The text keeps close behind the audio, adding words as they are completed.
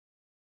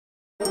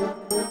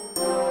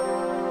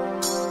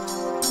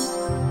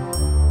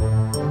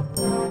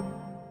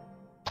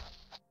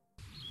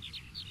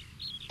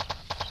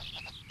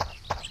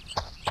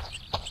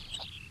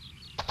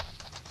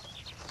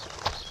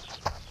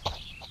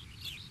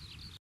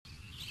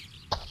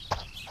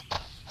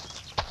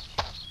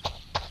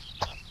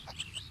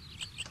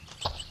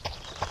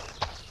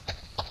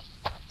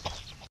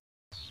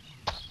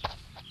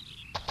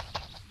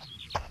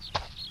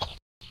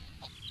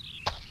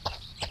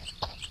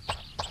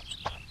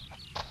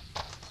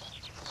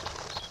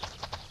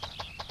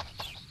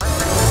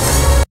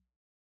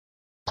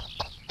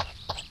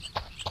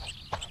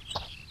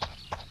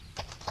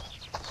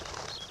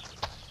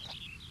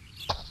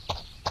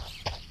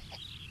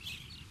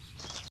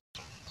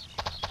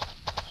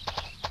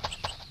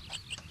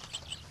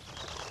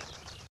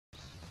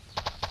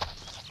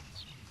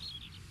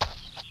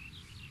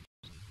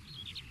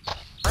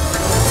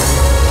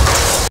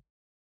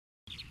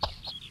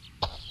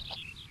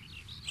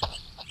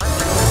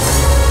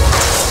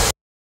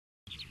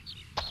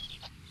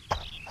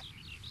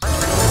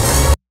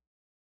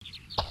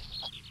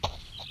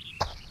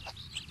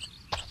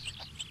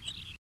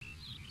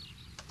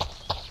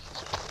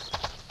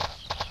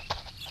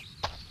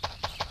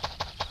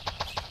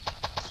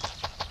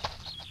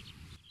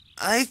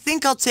I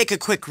think I'll take a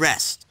quick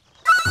rest.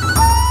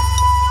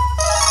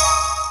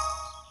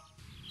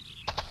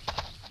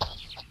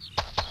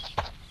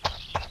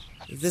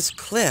 This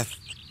cliff...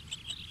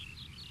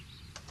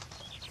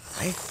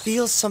 I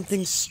feel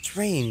something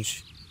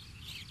strange.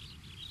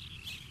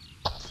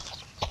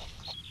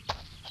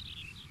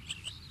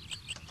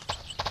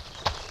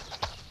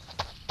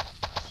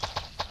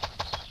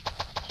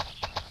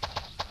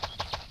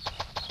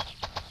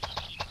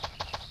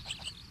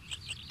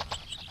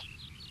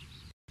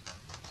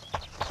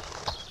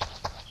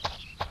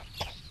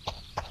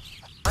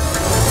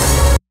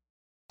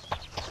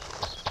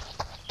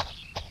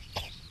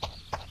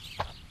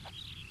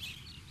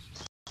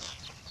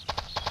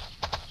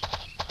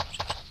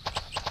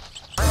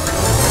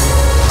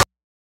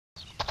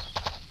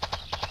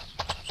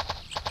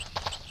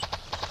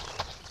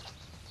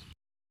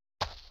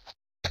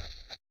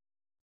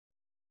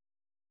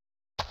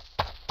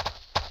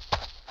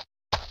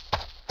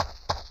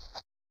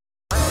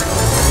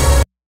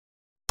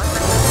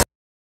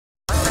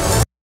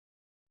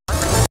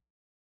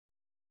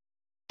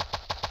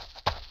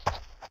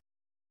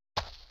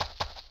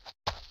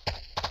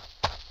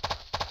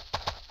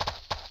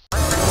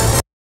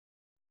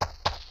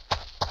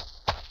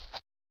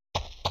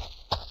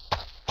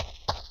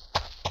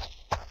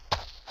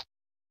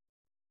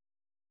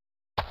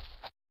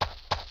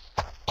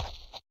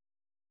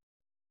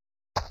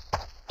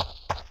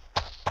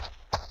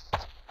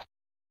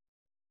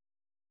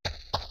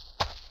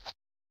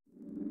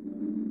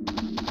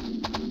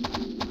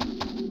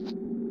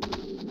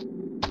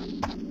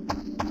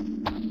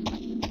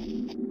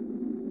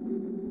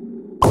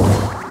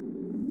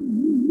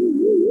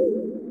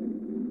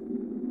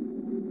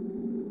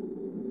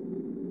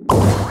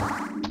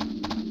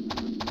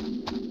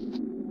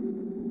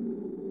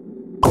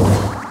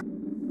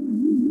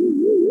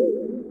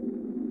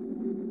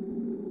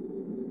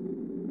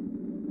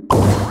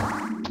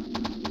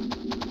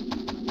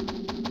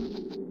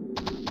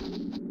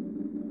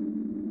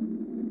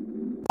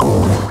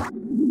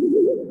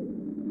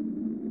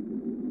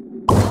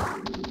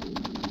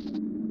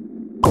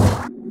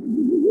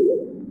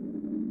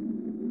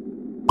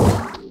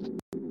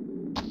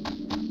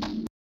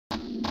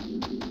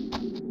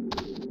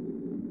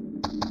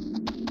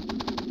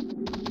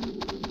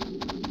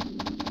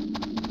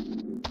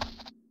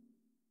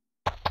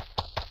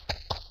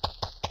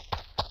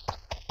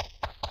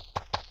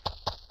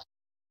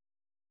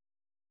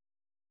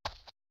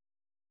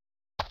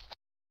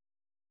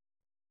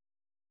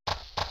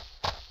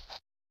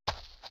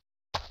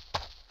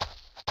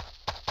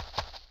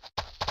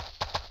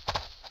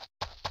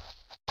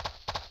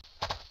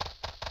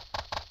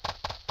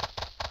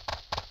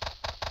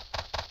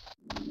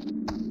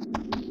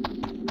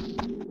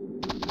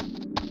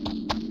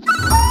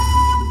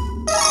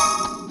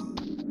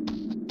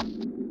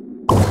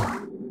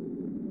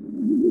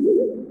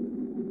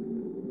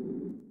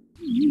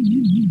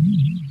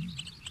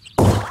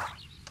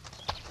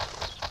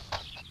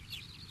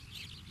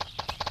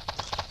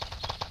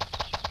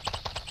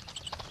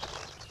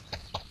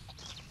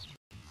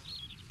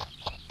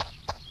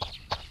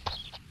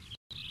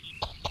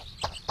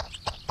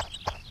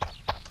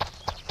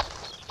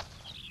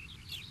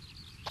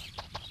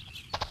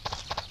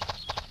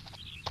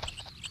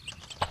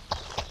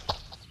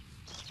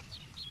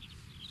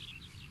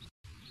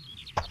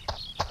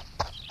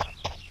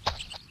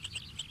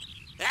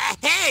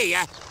 Hey,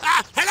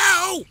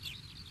 hello!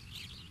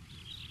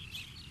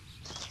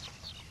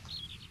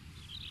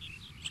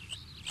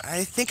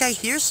 I think I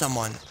hear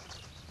someone.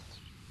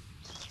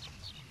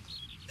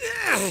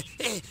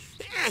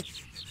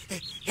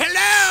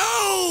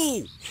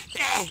 Hello!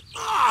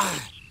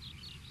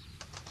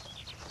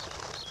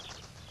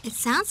 It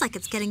sounds like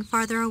it's getting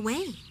farther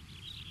away.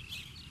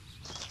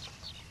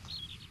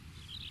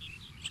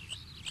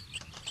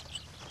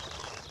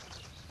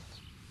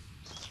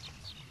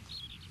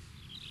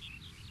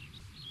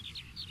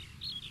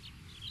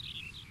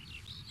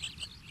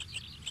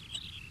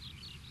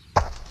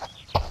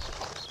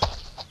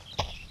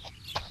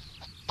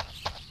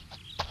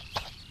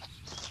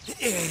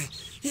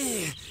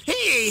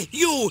 Hey,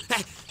 you!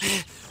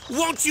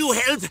 Won't you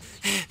help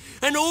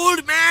an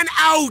old man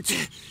out?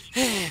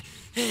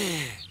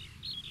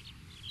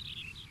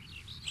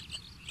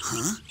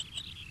 Huh?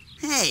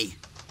 Hey,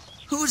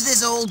 who's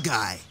this old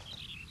guy?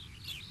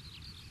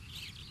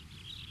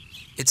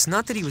 It's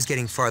not that he was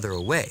getting farther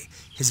away.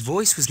 His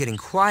voice was getting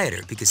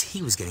quieter because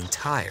he was getting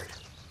tired.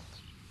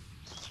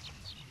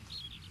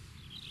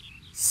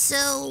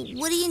 So,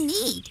 what do you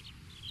need?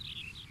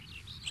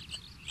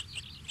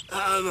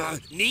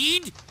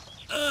 Need?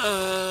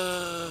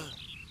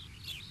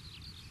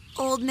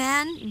 Old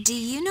man, do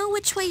you know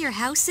which way your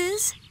house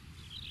is?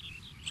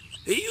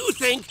 You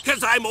think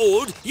 'cause I'm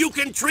old, you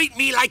can treat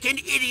me like an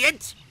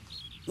idiot?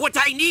 What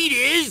I need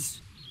is...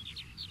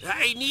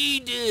 I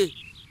need...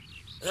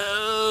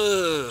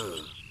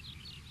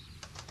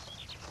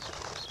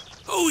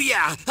 Oh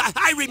yeah,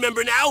 I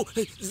remember now.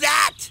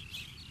 That!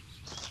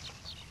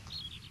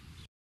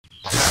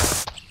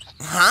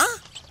 Huh?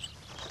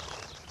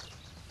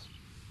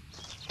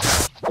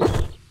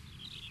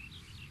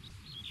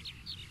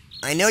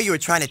 I know you were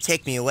trying to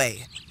take me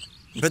away,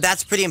 but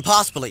that's pretty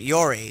impossible at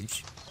your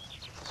age.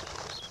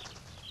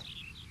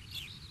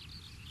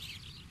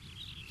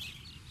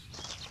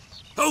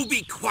 Oh,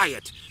 be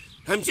quiet.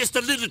 I'm just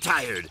a little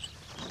tired.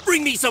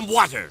 Bring me some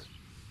water.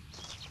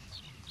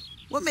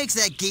 What makes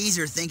that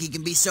geezer think he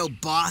can be so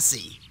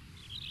bossy?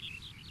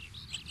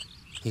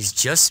 He's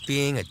just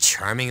being a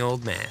charming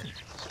old man.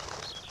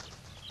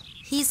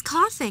 He's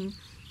coughing.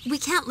 We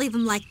can't leave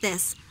him like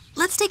this.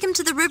 Let's take him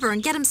to the river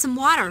and get him some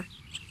water.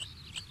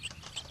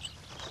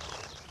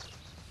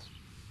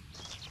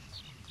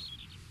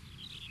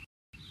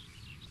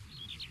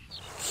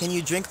 Can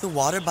you drink the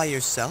water by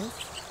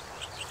yourself?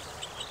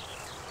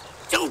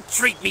 Don't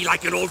treat me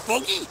like an old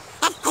fogey.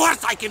 Of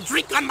course I can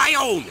drink on my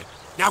own.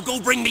 Now go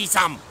bring me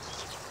some.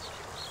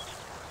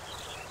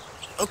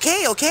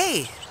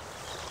 Okay.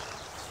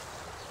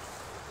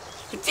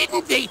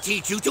 Didn't they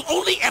teach you to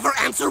only ever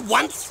answer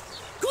once?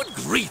 Good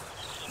grief.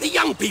 The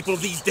young people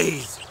these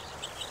days.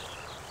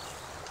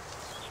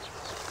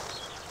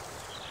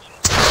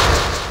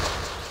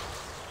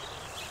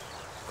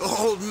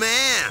 Old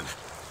man,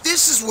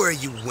 this is where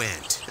you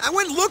went. I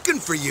went looking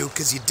for you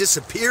because you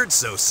disappeared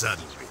so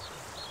suddenly.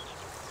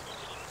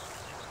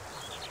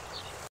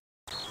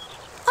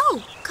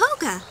 Oh,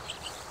 Koga.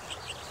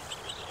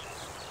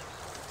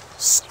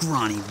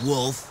 Scrawny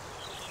wolf.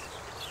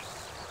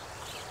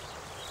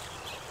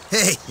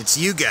 Hey, it's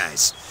you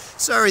guys.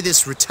 Sorry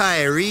this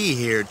retiree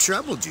here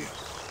troubled you.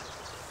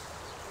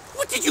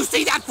 What did you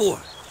say that for?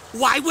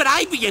 Why would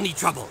I be any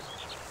trouble?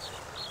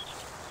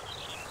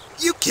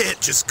 You can't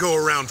just go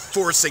around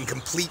forcing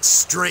complete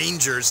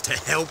strangers to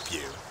help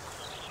you.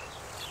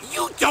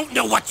 You don't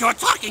know what you're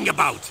talking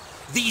about.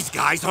 These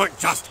guys aren't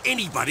just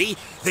anybody.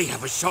 They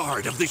have a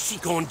shard of the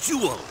Shikon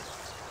jewel.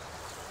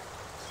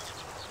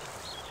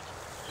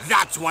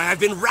 That's why I've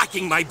been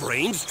racking my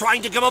brains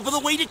trying to come up with a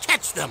way to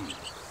catch them.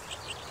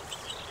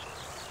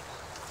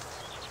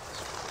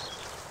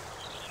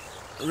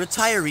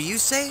 Retiree, you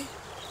say?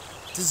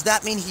 Does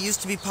that mean he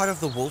used to be part of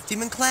the Wolf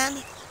Demon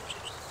clan?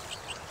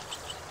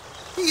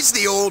 He's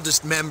the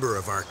oldest member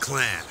of our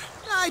clan.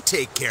 I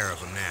take care of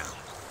him now.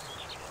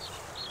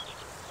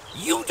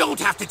 You don't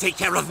have to take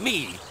care of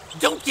me.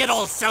 Don't get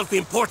all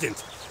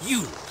self-important.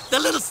 You, the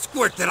little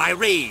squirt that I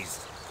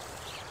raised.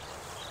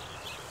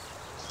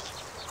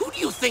 Who do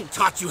you think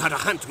taught you how to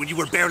hunt when you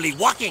were barely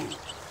walking?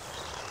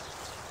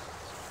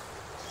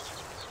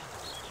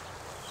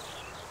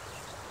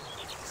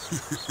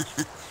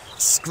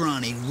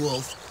 Scrawny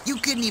wolf. You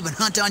couldn't even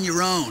hunt on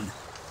your own.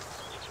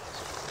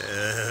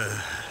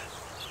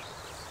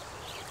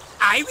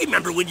 I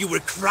remember when you were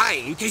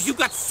crying because you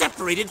got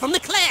separated from the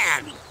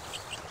clan.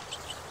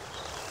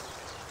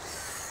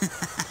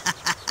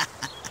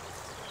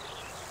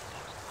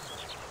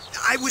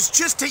 I was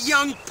just a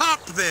young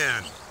pup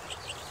then.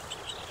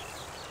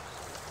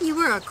 You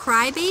were a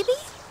crybaby?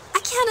 I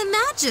can't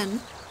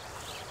imagine.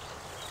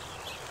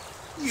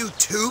 You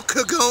too,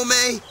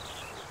 Kagome?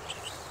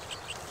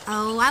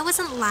 Oh, I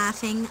wasn't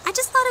laughing. I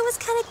just thought it was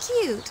kind of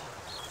cute.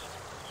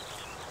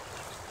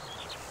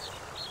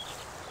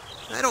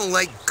 I don't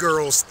like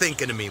girls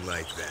thinking of me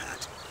like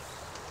that.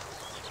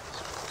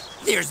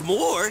 There's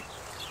more.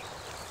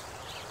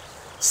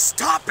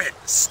 Stop it!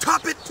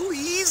 Stop it,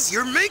 please!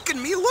 You're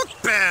making me look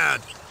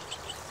bad!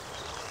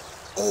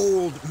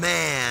 Old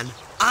man,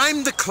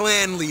 I'm the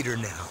clan leader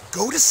now.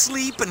 Go to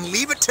sleep and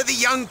leave it to the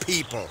young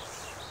people.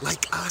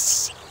 Like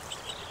us.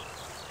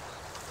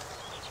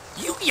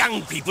 You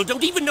young people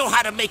don't even know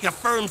how to make a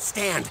firm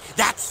stand.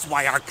 That's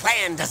why our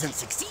clan doesn't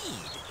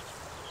succeed.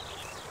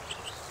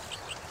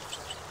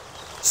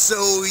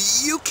 So,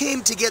 you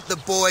came to get the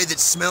boy that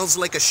smells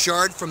like a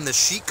shard from the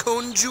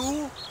Shikon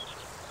jewel?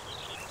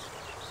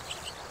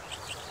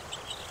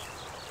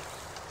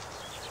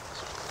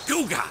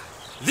 Koga,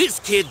 this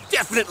kid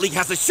definitely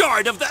has a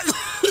shard of the...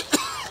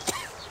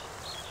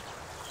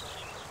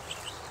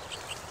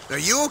 Are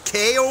you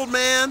okay, old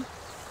man?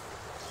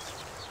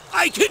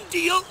 I can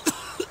deal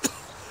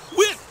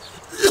with...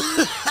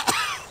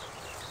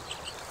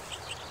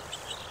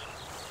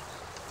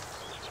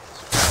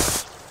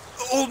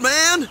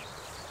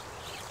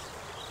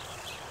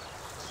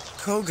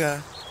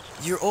 Koga,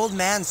 your old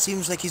man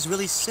seems like he's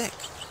really sick.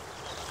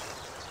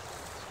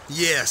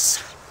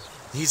 Yes.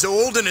 He's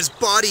old and his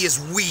body is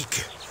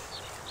weak.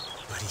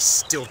 But he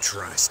still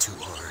tries too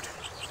hard.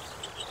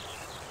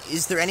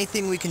 Is there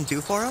anything we can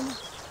do for him?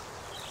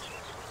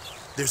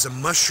 There's a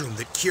mushroom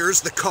that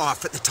cures the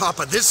cough at the top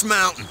of this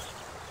mountain.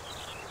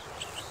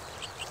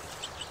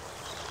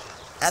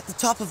 At the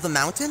top of the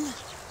mountain?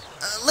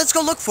 Let's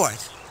go look for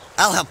it.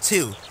 I'll help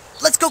too.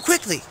 Let's go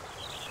quickly.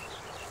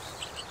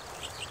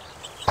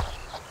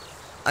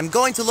 I'm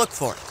going to look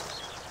for it.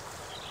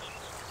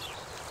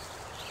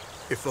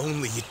 If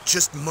only you'd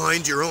just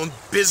mind your own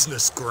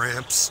business,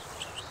 Gramps.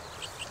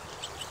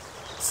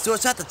 So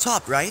it's at the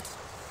top, right?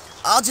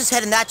 I'll just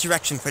head in that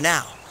direction for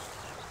now.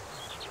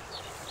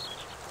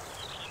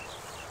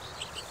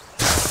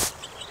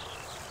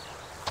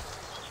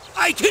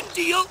 I can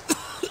deal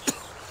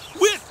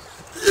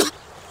with...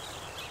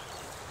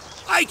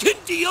 I can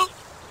deal...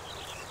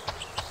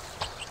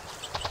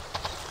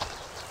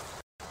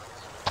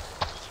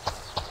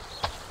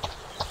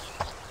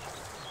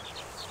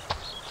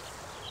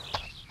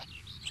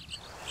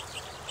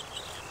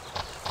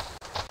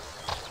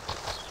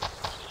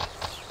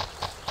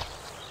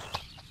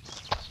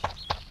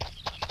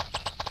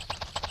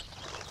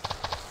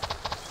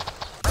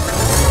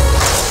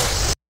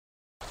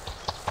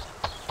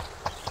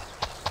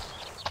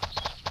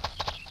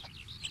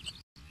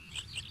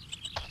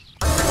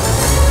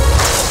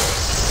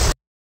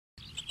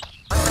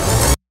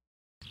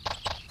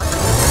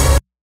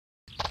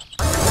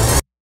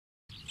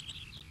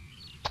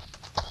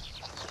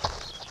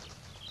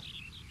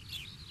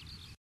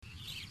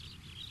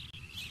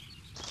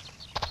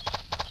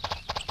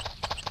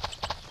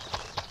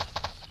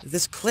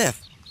 This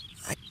cliff.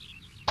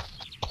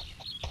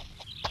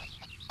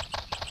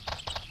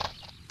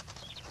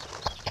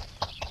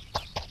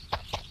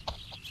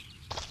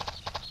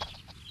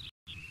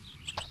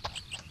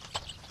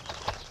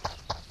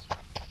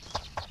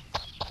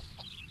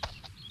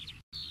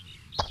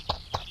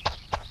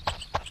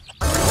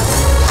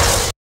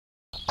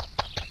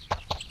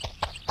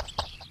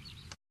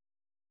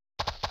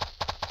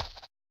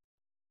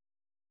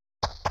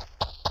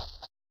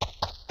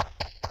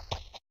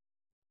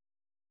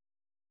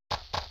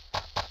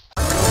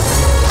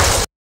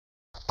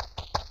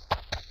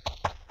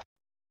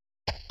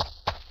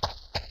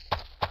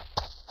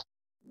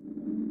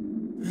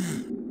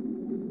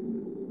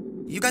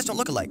 You guys don't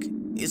look alike.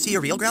 Is he a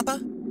real grandpa?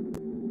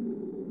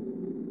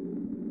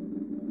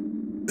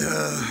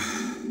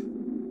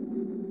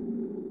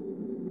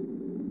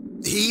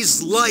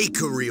 He's like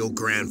a real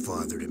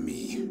grandfather to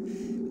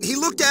me. He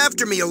looked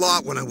after me a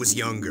lot when I was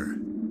younger.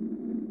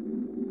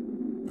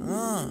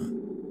 Ah.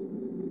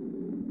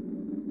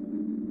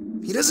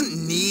 He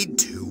doesn't need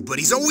to, but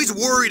he's always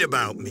worried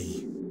about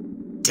me.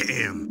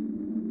 Damn.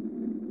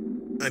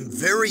 I'm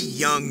very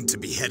young to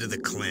be head of the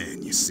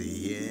clan, you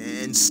see,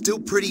 and still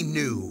pretty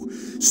new.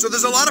 So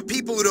there's a lot of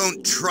people who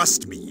don't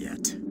trust me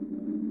yet.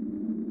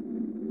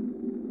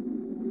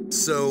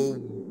 So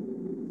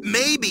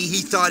maybe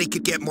he thought he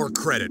could get more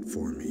credit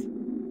for me.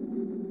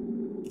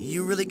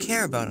 You really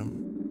care about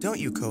him, don't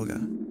you, Koga?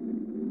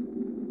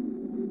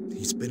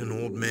 He's been an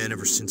old man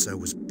ever since I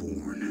was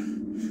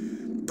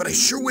born. But I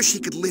sure wish he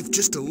could live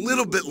just a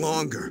little bit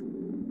longer.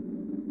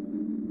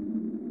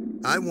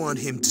 I want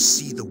him to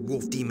see the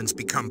wolf demons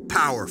become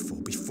powerful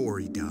before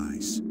he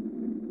dies.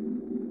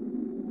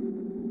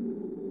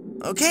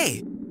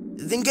 Okay,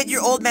 then get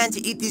your old man to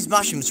eat these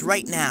mushrooms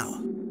right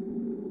now.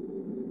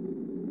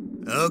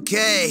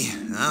 Okay,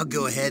 I'll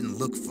go ahead and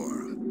look for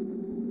him.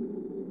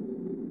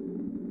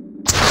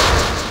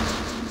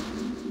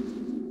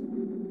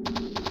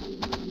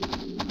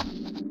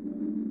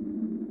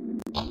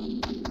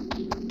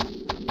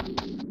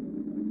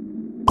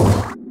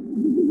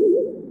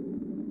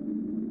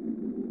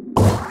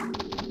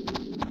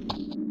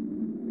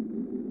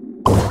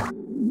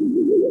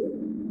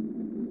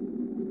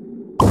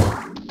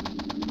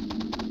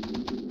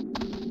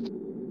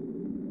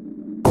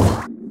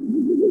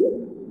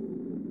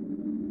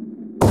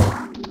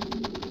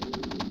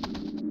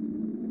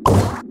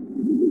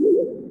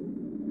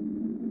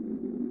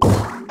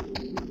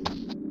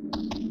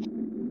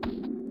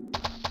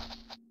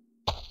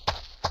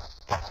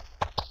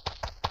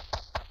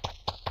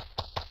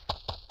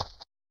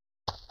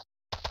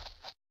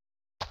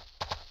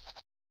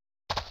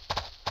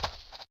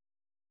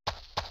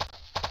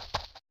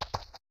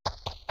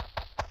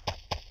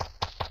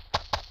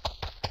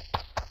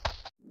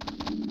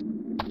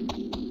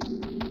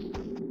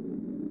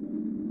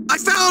 I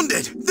found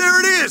it! There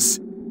it is!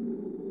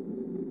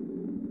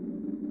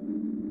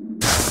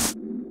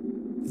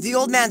 The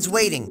old man's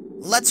waiting.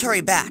 Let's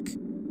hurry back.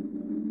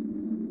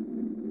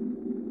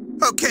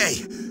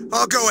 Okay,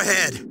 I'll go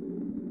ahead.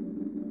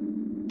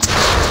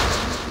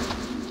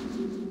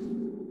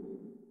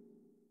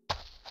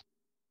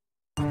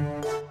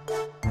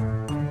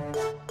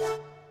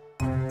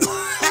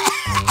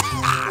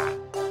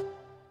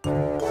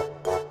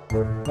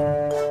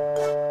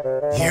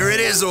 Here it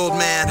is, old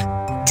man.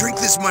 Drink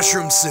this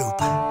mushroom soup.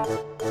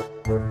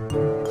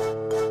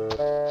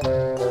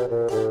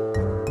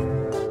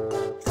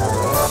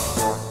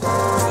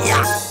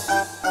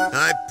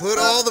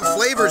 all the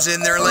flavors in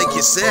there like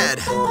you said,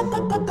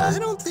 I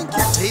don't think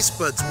your taste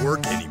buds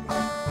work anymore.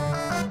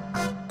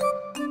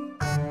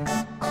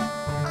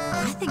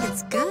 I think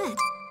it's good.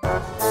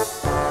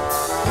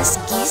 This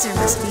geezer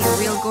must be a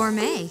real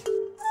gourmet.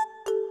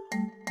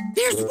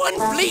 There's one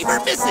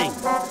flavor missing.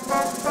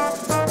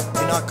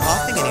 You're not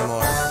coughing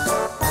anymore.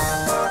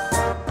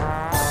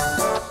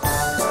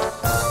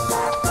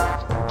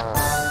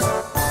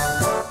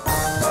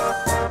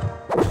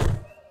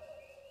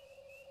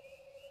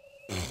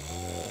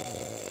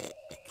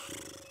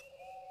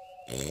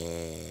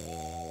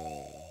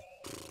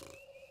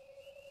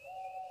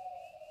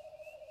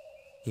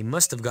 He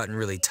must have gotten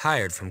really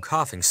tired from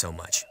coughing so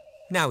much.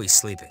 Now he's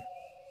sleeping.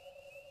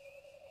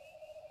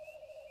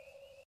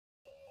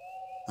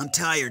 I'm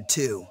tired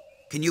too.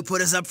 Can you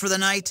put us up for the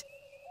night?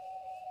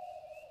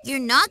 You're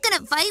not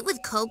gonna fight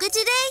with Koga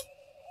today?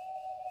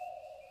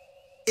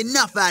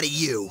 Enough out of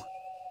you.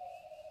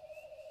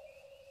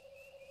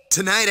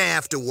 Tonight I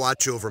have to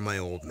watch over my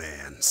old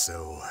man,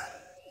 so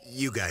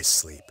you guys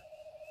sleep.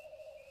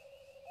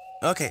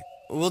 Okay,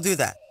 we'll do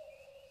that.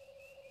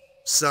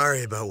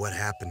 Sorry about what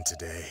happened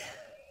today.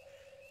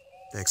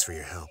 Thanks for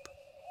your help.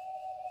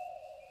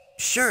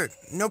 Sure,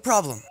 no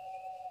problem.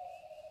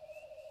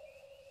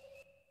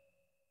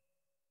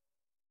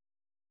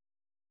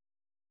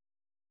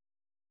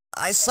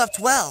 I slept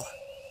well.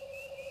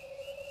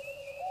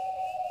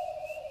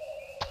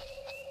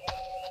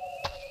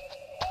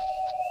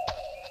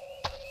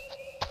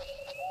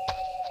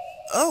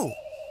 Oh,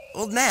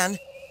 old man,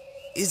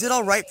 is it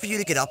all right for you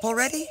to get up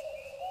already?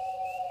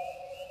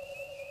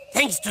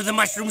 Thanks to the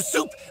mushroom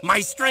soup, my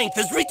strength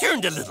has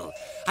returned a little.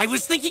 I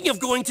was thinking of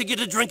going to get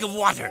a drink of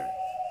water.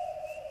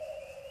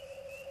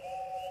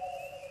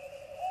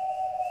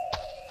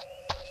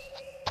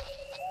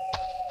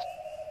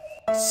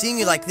 Seeing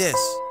you like this,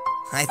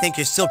 I think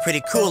you're still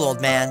pretty cool,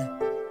 old man.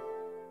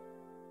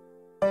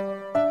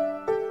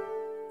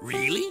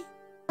 Really?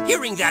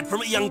 Hearing that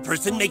from a young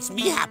person makes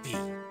me happy.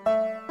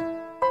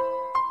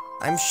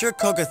 I'm sure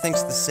Koga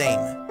thinks the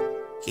same.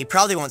 He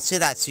probably won't say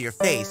that to your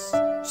face,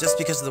 just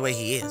because of the way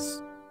he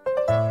is.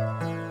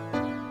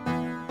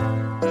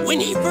 When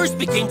he first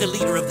became the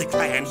leader of the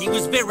clan, he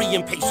was very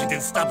impatient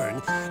and stubborn,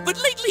 but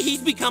lately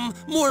he's become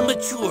more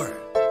mature.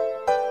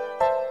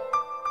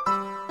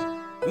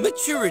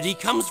 Maturity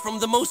comes from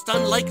the most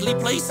unlikely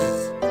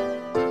places.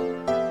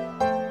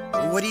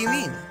 What do you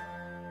mean?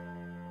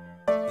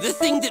 The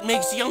thing that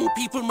makes young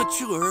people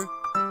mature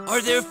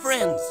are their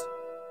friends.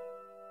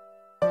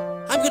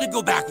 I'm gonna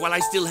go back while I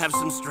still have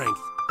some strength.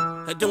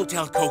 Don't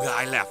tell Koga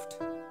I left.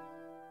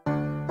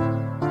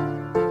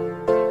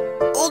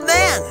 Old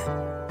man!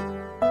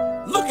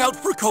 Look out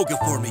for Koga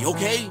for me,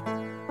 okay?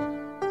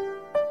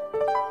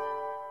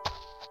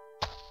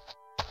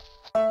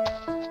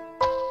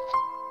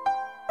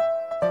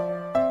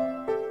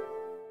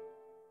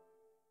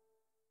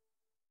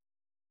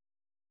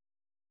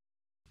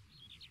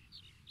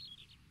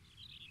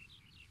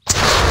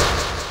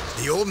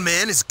 The old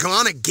man is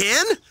gone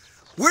again?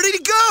 Where did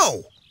he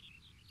go?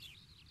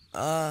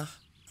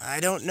 I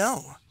don't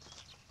know.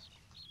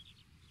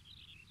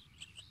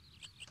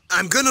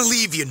 I'm gonna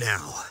leave you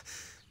now.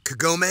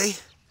 Kagome,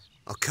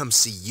 I'll come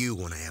see you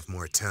when I have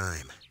more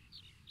time.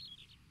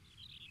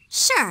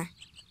 Sure.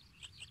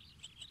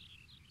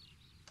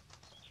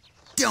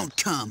 Don't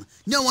come.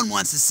 No one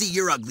wants to see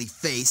your ugly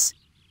face.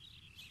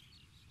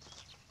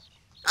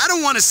 I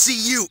don't want to see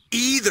you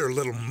either,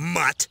 little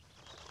mutt.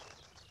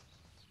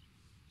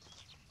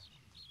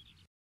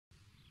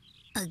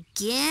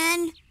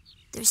 Again?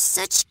 They're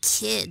such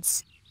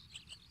kids.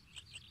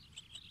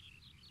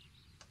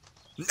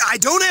 I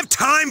don't have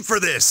time for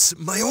this.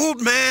 My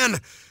old man.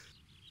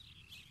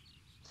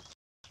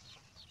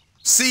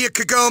 See ya,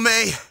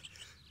 Kagome.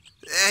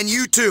 And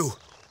you too.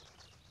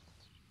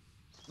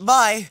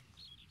 Bye.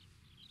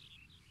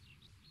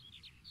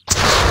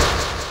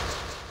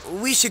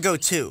 We should go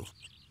too.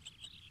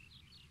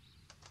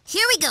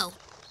 Here we go.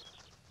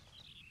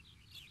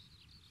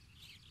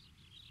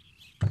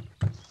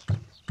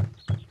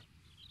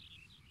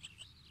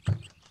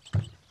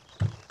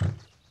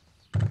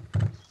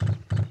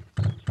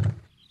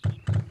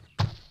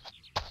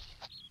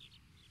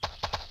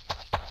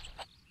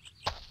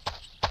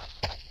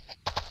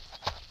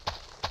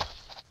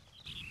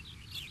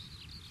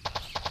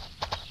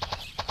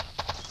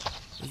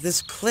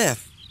 This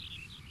cliff,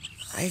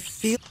 I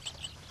feel...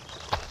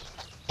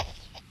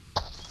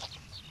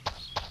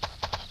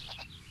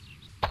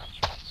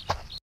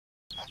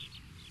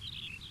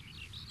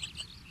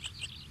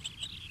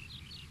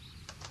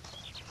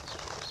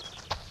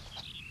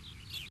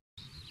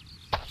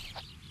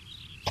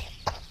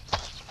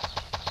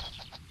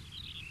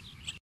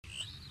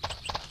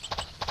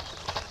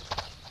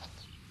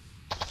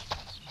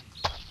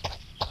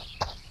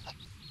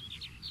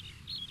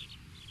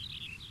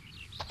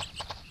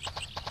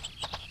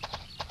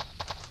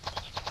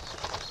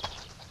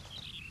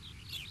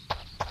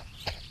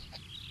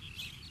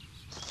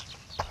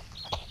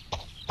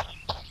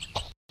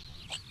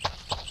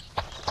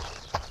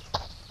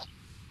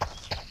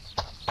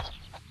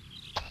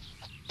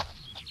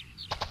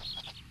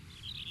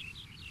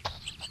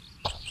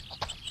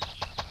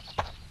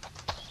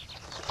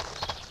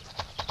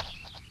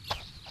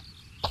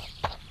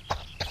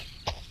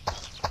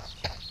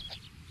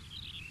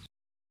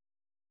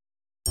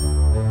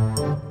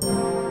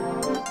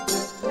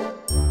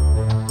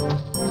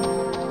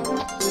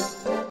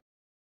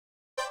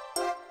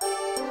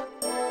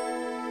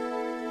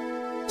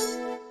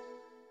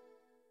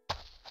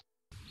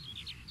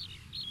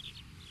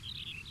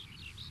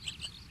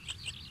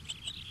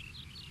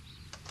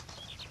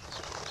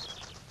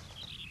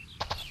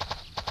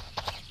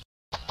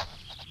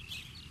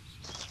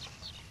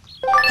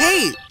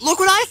 Hey, look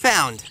what I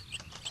found!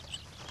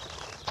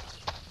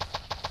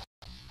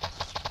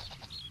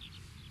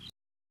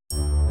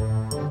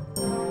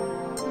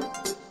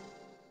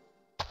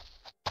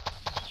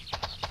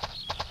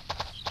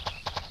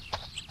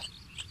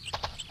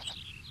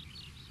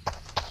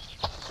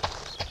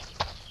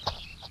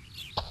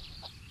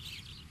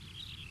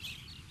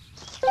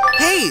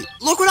 Hey,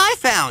 look what I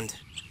found!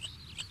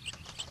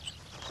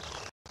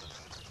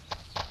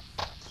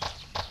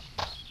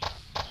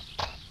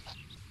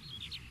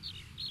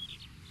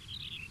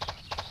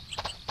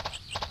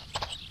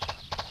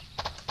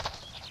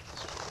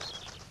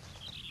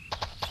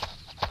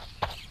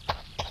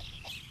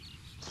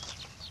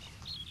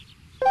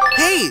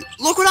 Hey,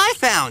 look what I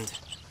found!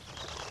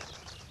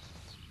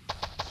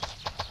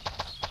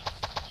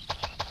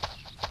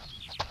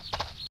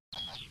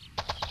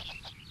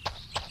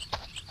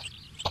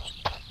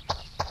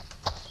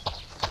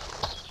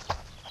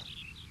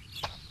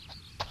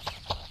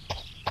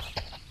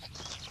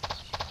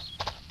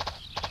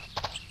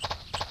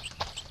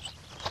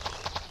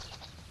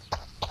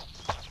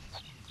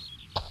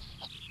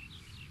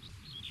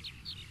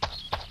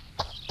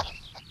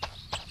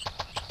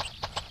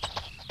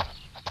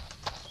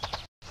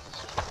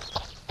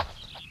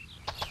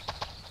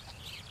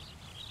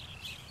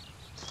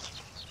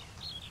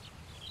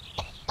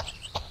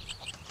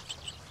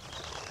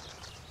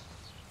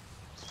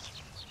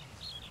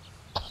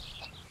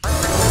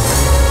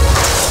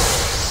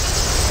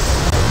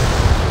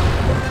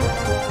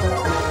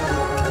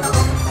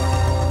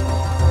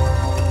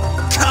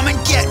 Come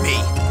and get me!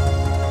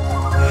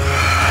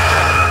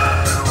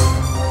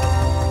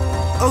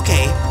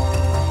 Okay.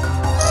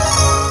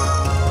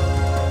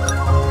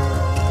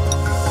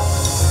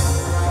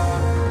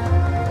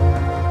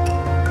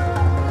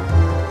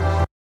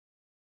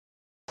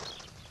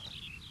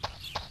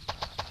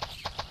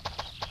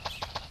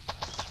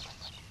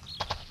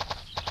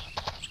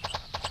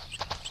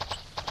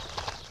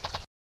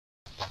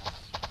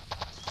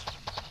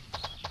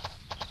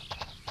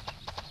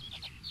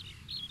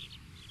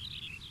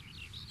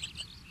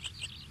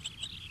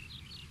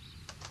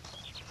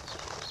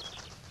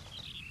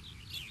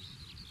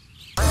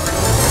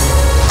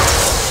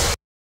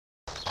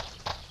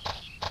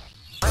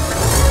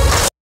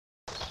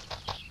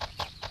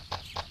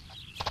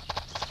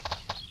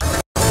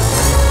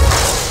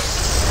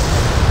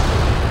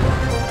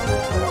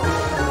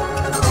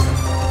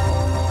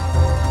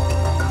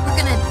 We're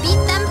gonna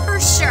beat them for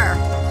sure.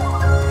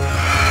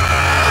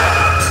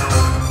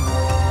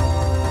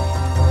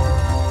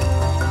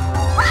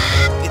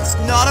 It's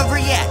not over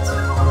yet.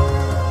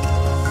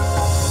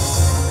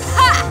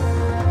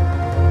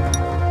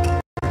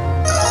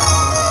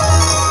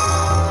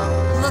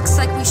 Looks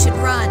like we should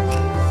run.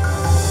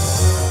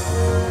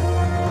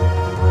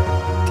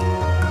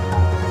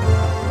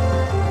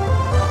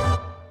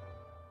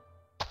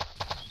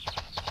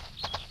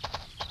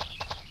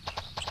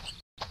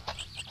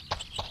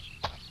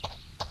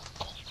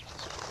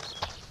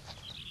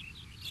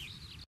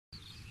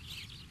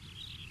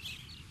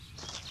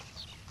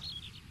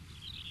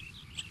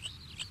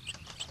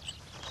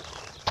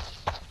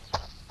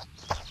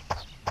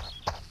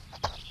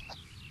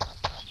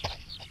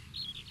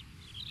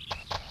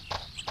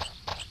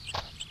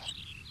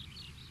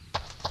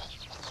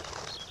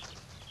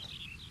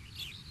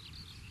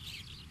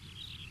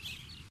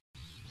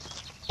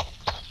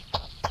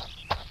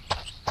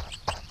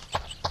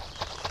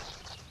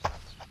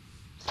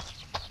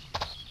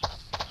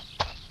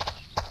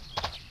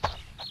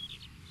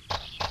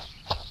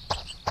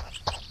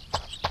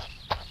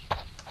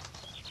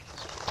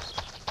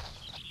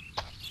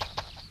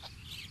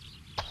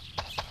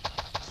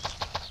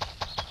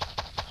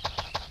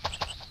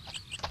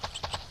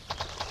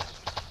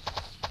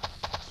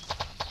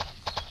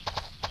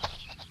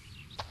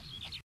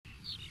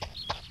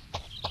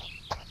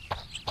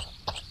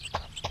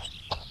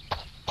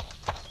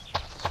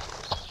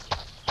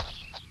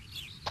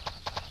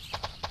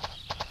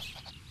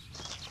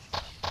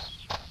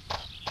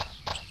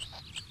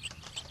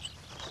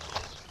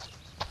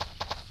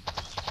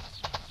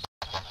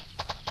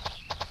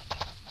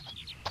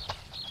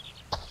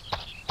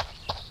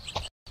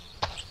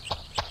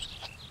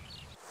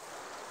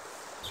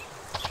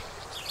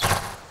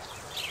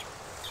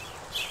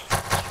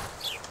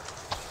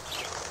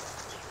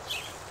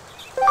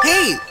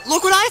 Hey,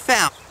 look what I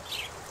found!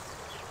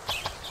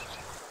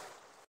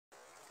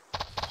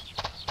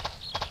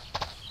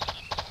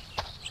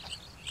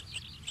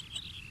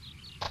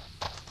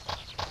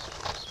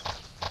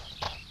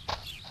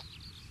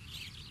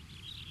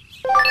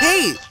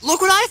 Hey,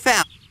 look what I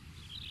found!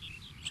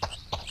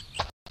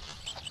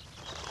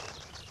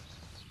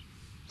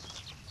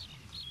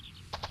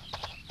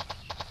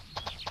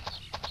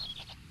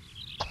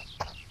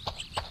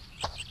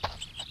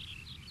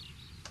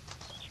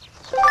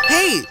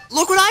 Hey,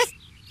 look what I...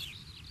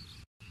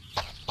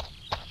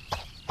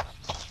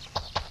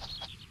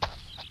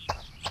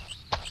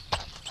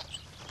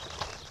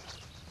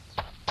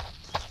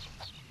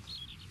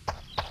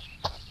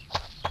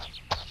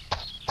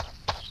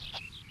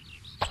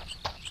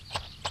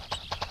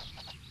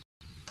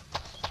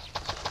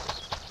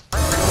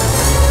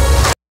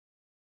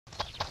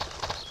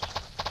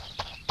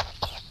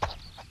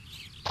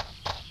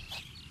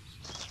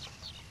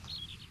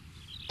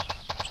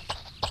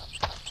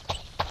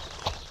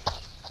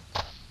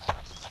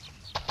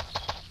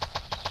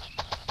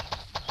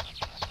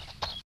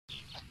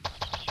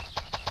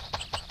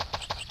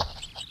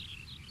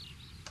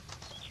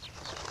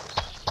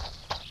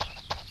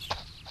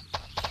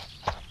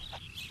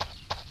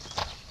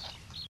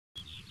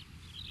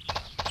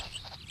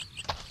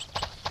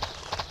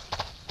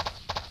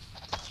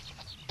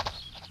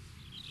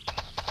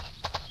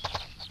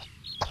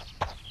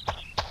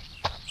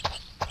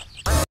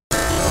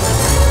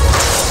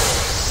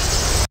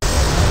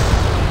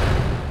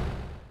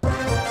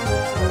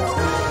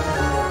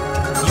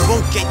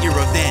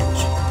 then.